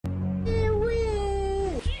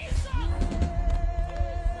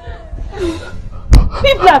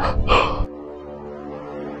Be black.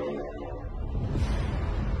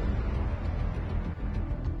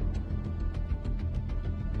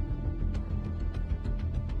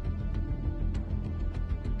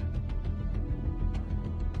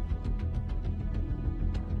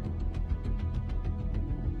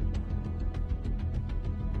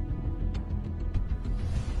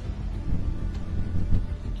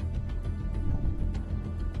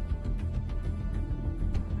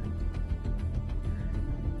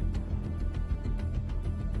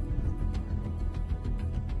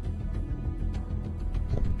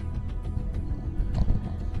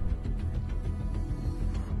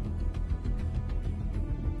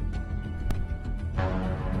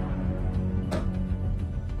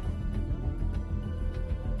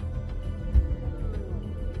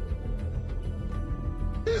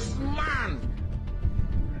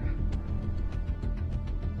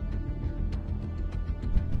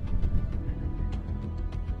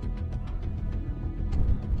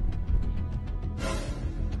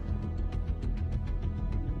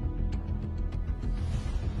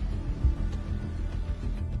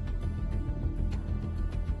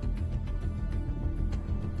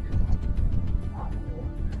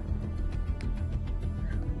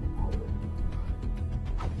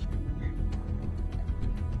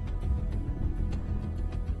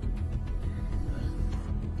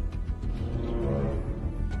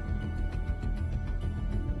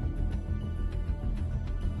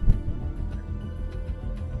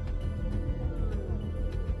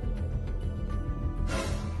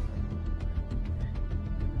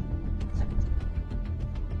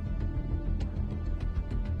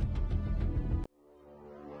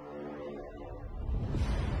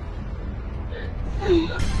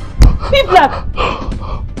 Be black.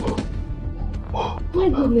 My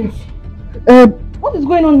goodness. What is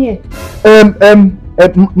going on here?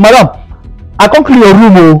 Madam, I can't clean your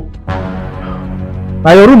room, oh.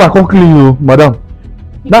 Now your room I can't clean you, madam.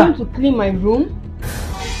 You came to clean my room?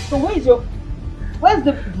 So where's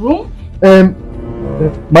the room?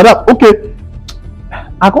 Madam, okay.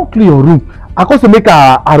 I can't clean your room. I can't make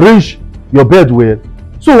arrange your bed well.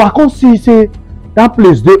 So I can't see say that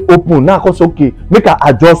place they open. Now I can't say okay, make her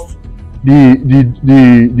adjust the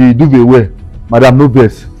duvet well. Madam, no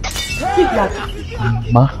vex.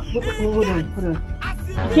 Ma? Hold on.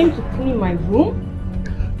 You came to clean my room?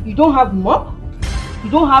 You don't have mop? You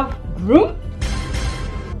don't have broom?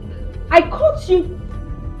 I caught you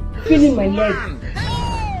feeling my leg.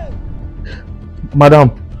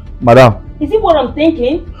 Madam. Is it what I'm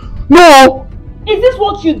thinking? No! Is this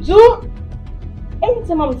what you do?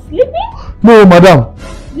 Anytime I'm sleeping? No, madam.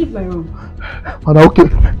 Leave my room. Madam, okay.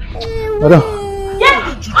 Madam.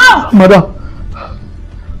 Get out! Madam.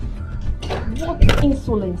 What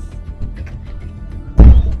insolence.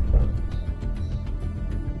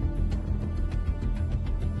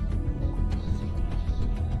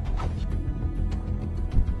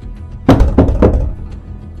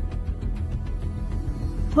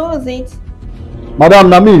 Who is it? Madam,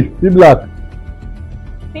 Nami, be black.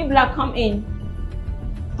 Be black, come in.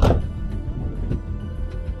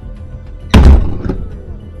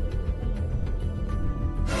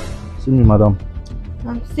 See me, madam.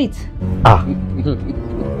 Sit.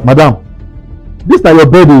 Madam, this is your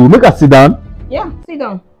bed. Make her sit down. Yeah, sit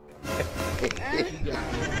down.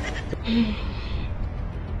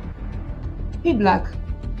 Be black.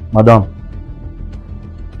 Madam.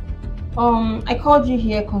 I called you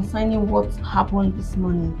here concerning what happened this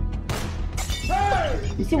morning.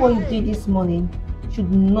 You see what you did this morning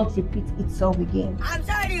should not repeat itself again.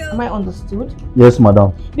 Am I understood? Yes,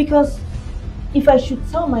 madam. Because if I should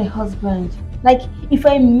tell my husband, like if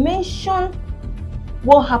I mention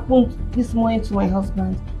what happened this morning to my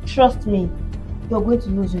husband, trust me, you're going to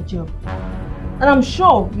lose your job. And I'm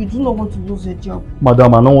sure you do not want to lose your job.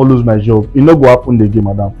 Madam, I don't want to lose my job. It not go happen again,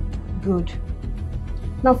 madam. Good.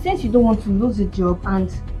 Now, since you don't want to lose your job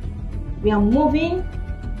and we are moving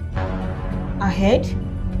ahead,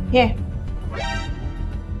 here.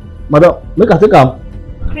 Madam, make her take her.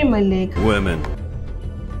 Cream my leg. Women.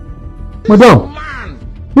 Madam,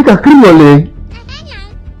 make her cream your leg.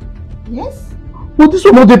 Yes? But this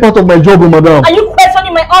will not be part of my job, madam. Are you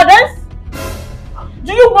questioning my orders?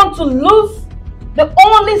 Do you want to lose the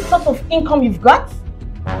only source of income you've got?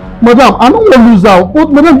 Madam, I don't want to lose out.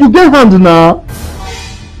 But madam, you get hands now.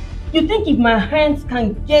 You think if my hands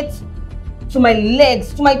can get to my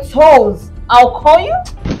legs, to my toes, I'll call you?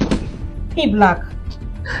 Hey, black.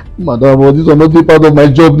 Madam, but this will not be part of my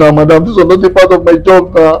job now, madam. This will not be part of my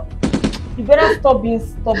job now. You better stop being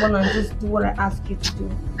stubborn and just do what I ask you to do.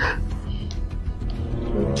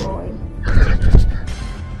 Good boy.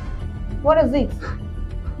 What is it?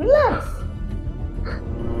 Relax.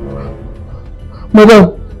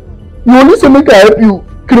 Madam, you only say make I help you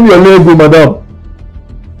cream your leg, oh, madam.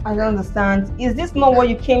 I don't understand. Is this not what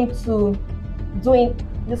you came to doing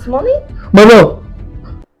this morning? Madam,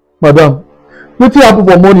 wetin happen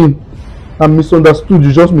for morning? I misunderstood.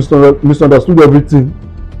 You just misunderstood everything.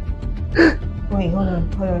 Wait, hold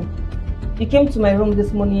on. You came to my room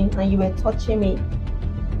this morning and you were touching me.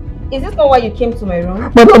 Is this not why you came to my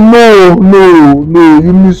room? Madam, no.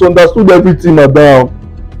 You misunderstood everything, madam.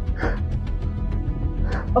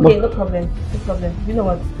 Okay, no problem. You know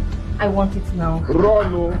what? I want it now.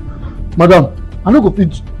 Run, no. Madam, I no go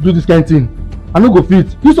fit do this kind of thing. I no go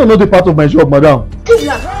fit. This one not the part of my job, madam.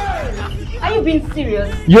 Are you being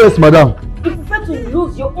serious? Yes, madam. You prefer to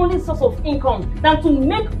lose your only source of income than to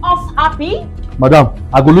make us happy? Madam,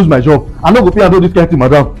 I go lose my job. I no go fit handle this kind of thing,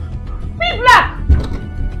 madam. Be black!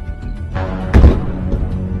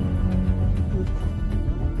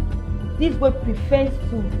 This boy prefers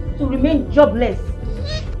to remain jobless.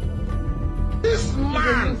 This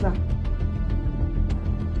man!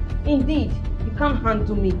 Indeed, you can't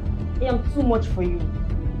handle me. I am too much for you.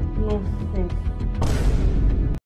 Nonsense.